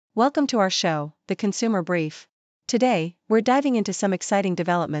Welcome to our show, The Consumer Brief. Today, we're diving into some exciting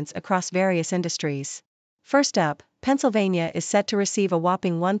developments across various industries. First up, Pennsylvania is set to receive a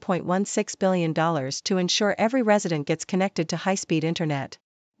whopping $1.16 billion to ensure every resident gets connected to high-speed internet.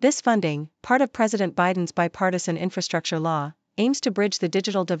 This funding, part of President Biden's bipartisan infrastructure law, aims to bridge the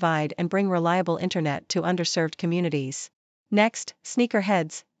digital divide and bring reliable internet to underserved communities. Next,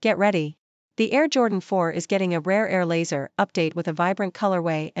 sneakerheads, get ready. The Air Jordan 4 is getting a rare Air Laser update with a vibrant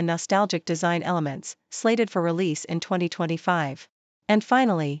colorway and nostalgic design elements, slated for release in 2025. And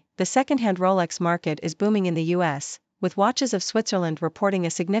finally, the secondhand Rolex market is booming in the US, with Watches of Switzerland reporting a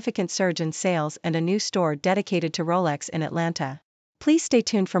significant surge in sales and a new store dedicated to Rolex in Atlanta. Please stay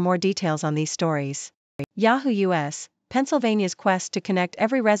tuned for more details on these stories. Yahoo US, Pennsylvania's quest to connect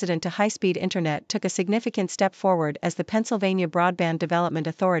every resident to high-speed internet took a significant step forward as the Pennsylvania Broadband Development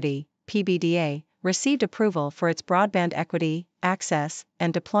Authority, PBDA, received approval for its Broadband Equity, Access,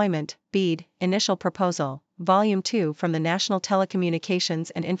 and Deployment (BEAD) initial proposal, Volume 2 from the National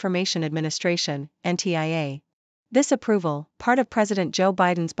Telecommunications and Information Administration, NTIA. This approval, part of President Joe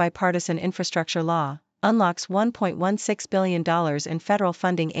Biden's bipartisan infrastructure law, unlocks $1.16 billion in federal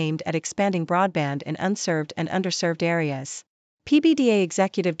funding aimed at expanding broadband in unserved and underserved areas. PBDA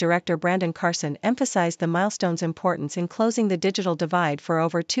Executive Director Brandon Carson emphasized the milestone's importance in closing the digital divide for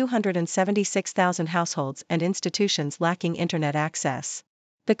over 276,000 households and institutions lacking internet access.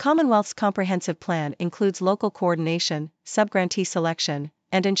 The Commonwealth's comprehensive plan includes local coordination, subgrantee selection,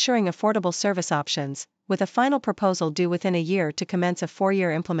 and ensuring affordable service options, with a final proposal due within a year to commence a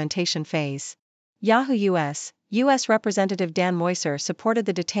 4-year implementation phase. Yahoo U.S. Representative Dan Moiser supported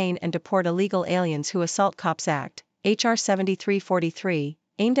the Detain and Deport Illegal Aliens Who Assault Cops Act, H.R. 7343,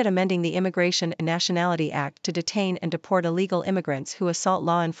 aimed at amending the Immigration and Nationality Act to detain and deport illegal immigrants who assault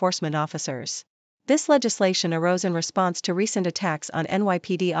law enforcement officers. This legislation arose in response to recent attacks on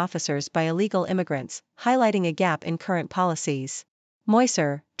NYPD officers by illegal immigrants, highlighting a gap in current policies.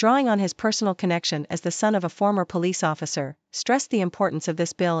 Moiser, drawing on his personal connection as the son of a former police officer, stressed the importance of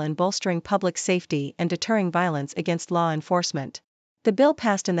this bill in bolstering public safety and deterring violence against law enforcement. The bill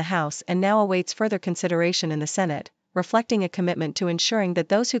passed in the House and now awaits further consideration in the Senate, reflecting a commitment to ensuring that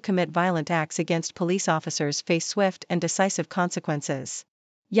those who commit violent acts against police officers face swift and decisive consequences.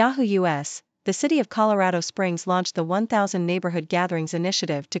 Yahoo US, the city of Colorado Springs launched the 1,000 Neighborhood Gatherings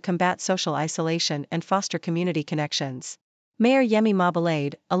initiative to combat social isolation and foster community connections. Mayor Yemi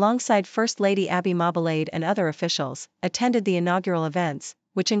Mobolade, alongside First Lady Abby Mobolade and other officials, attended the inaugural events,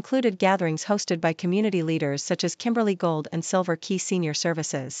 which included gatherings hosted by community leaders such as Kimberly Gold and Silver Key Senior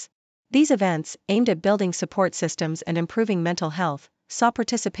Services. These events, aimed at building support systems and improving mental health, saw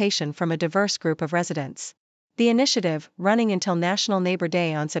participation from a diverse group of residents. The initiative, running until National Neighbor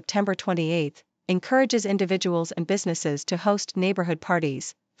Day on September 28, encourages individuals and businesses to host neighborhood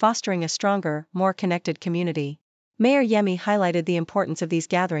parties, fostering a stronger, more connected community. Mayor Yemi highlighted the importance of these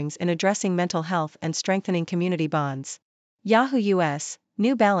gatherings in addressing mental health and strengthening community bonds. Yahoo US,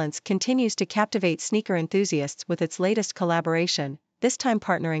 New Balance continues to captivate sneaker enthusiasts with its latest collaboration, this time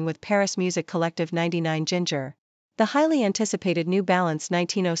partnering with Paris music collective 99 Ginger. The highly anticipated New Balance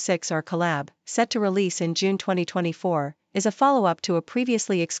 1906 R collab, set to release in June 2024, is a follow-up to a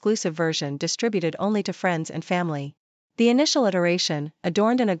previously exclusive version distributed only to friends and family. The initial iteration,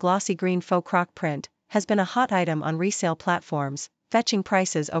 adorned in a glossy green faux croc print, has been a hot item on resale platforms, fetching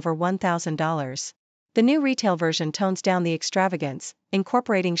prices over $1,000. The new retail version tones down the extravagance,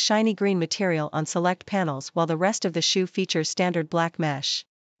 incorporating shiny green material on select panels while the rest of the shoe features standard black mesh.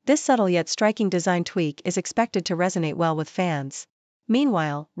 This subtle yet striking design tweak is expected to resonate well with fans.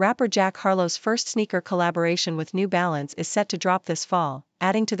 Meanwhile, rapper Jack Harlow's first sneaker collaboration with New Balance is set to drop this fall,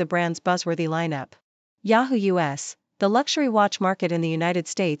 adding to the brand's buzzworthy lineup. Yahoo US, the luxury watch market in the United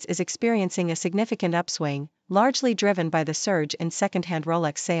States is experiencing a significant upswing, largely driven by the surge in secondhand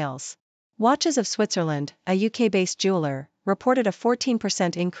Rolex sales. Watches of Switzerland, a UK-based jeweler, reported a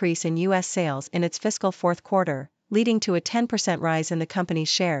 14% increase in U.S. sales in its fiscal fourth quarter, leading to a 10% rise in the company's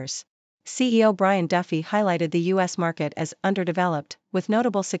shares. CEO Brian Duffy highlighted the U.S. market as underdeveloped, with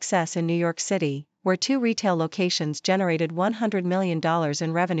notable success in New York City, where 2 retail locations generated $100 million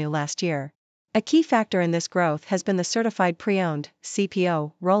in revenue last year. A key factor in this growth has been the Certified Pre-Owned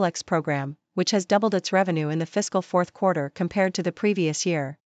 (CPO) Rolex program, which has doubled its revenue in the fiscal fourth quarter compared to the previous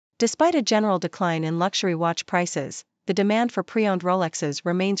year. Despite a general decline in luxury watch prices, the demand for pre-owned Rolexes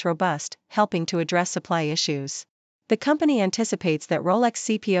remains robust, helping to address supply issues. The company anticipates that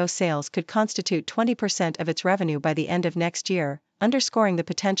Rolex CPO sales could constitute 20% of its revenue by the end of next year, underscoring the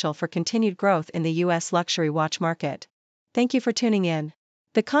potential for continued growth in the U.S. luxury watch market. Thank you for tuning in.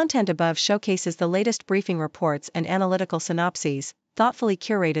 The content above showcases the latest briefing reports and analytical synopses, thoughtfully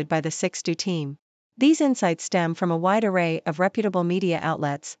curated by the 6Do team. These insights stem from a wide array of reputable media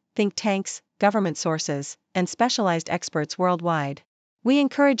outlets, think tanks, government sources, and specialized experts worldwide. We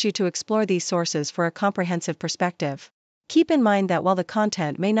encourage you to explore these sources for a comprehensive perspective. Keep in mind that while the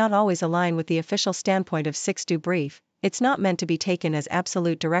content may not always align with the official standpoint of 6Do Brief, it's not meant to be taken as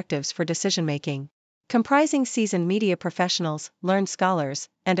absolute directives for decision-making. Comprising seasoned media professionals, learned scholars,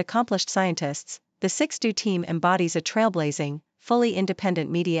 and accomplished scientists, the 6Do team embodies a trailblazing, fully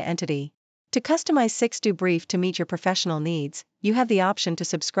independent media entity. To customize 6Do Brief to meet your professional needs, you have the option to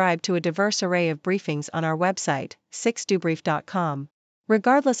subscribe to a diverse array of briefings on our website, 6dobrief.com.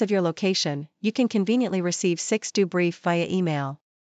 Regardless of your location, you can conveniently receive 6Do Brief via email.